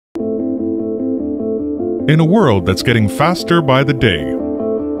In a world that's getting faster by the day,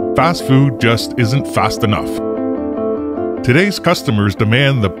 fast food just isn't fast enough. Today's customers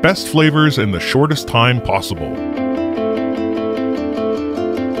demand the best flavors in the shortest time possible.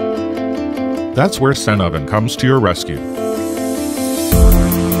 That's where Senoven comes to your rescue.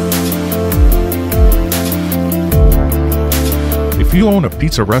 If you own a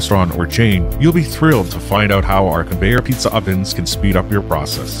pizza restaurant or chain, you'll be thrilled to find out how our conveyor pizza ovens can speed up your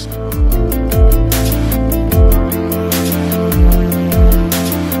process.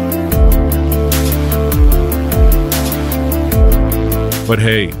 But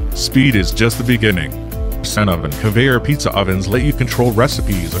hey, speed is just the beginning. Senoven conveyor pizza ovens let you control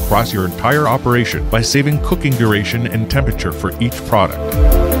recipes across your entire operation by saving cooking duration and temperature for each product.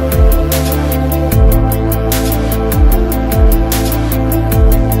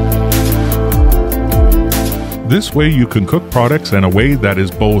 This way you can cook products in a way that is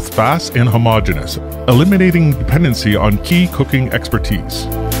both fast and homogeneous, eliminating dependency on key cooking expertise.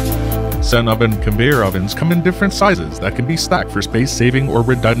 Senoven conveyor ovens come in different sizes that can be stacked for space-saving or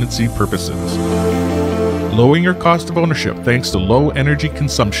redundancy purposes, lowering your cost of ownership thanks to low energy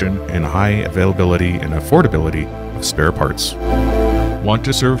consumption and high availability and affordability of spare parts. Want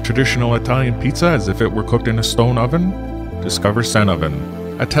to serve traditional Italian pizza as if it were cooked in a stone oven? Discover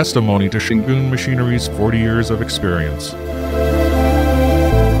Senoven, a testimony to Shingun Machinery's 40 years of experience.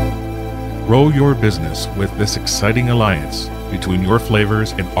 Grow your business with this exciting alliance between your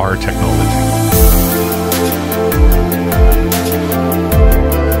flavors and our technology.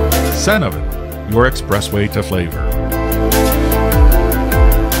 Senoven, your expressway to flavor.